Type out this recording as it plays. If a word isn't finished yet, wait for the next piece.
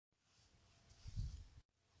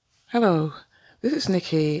Hello, this is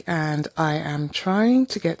Nikki, and I am trying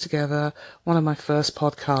to get together one of my first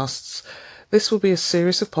podcasts. This will be a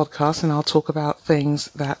series of podcasts, and I'll talk about things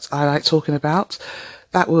that I like talking about.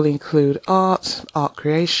 That will include art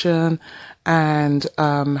creation, and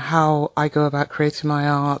how I go about creating my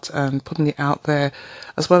art and putting it out there,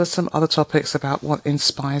 as well as some other topics about what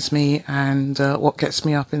inspires me and what gets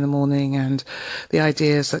me up in the morning and the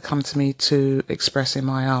ideas that come to me to express in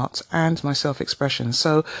my art and my self-expression.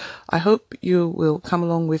 So I hope you will come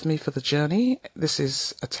along with me for the journey. This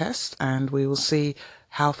is a test and we will see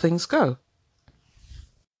how things go.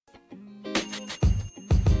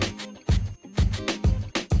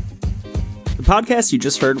 The podcast you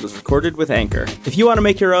just heard was recorded with Anchor. If you want to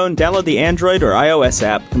make your own, download the Android or iOS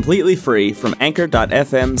app completely free from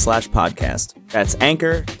anchor.fm/podcast. That's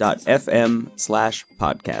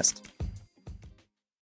anchor.fm/podcast.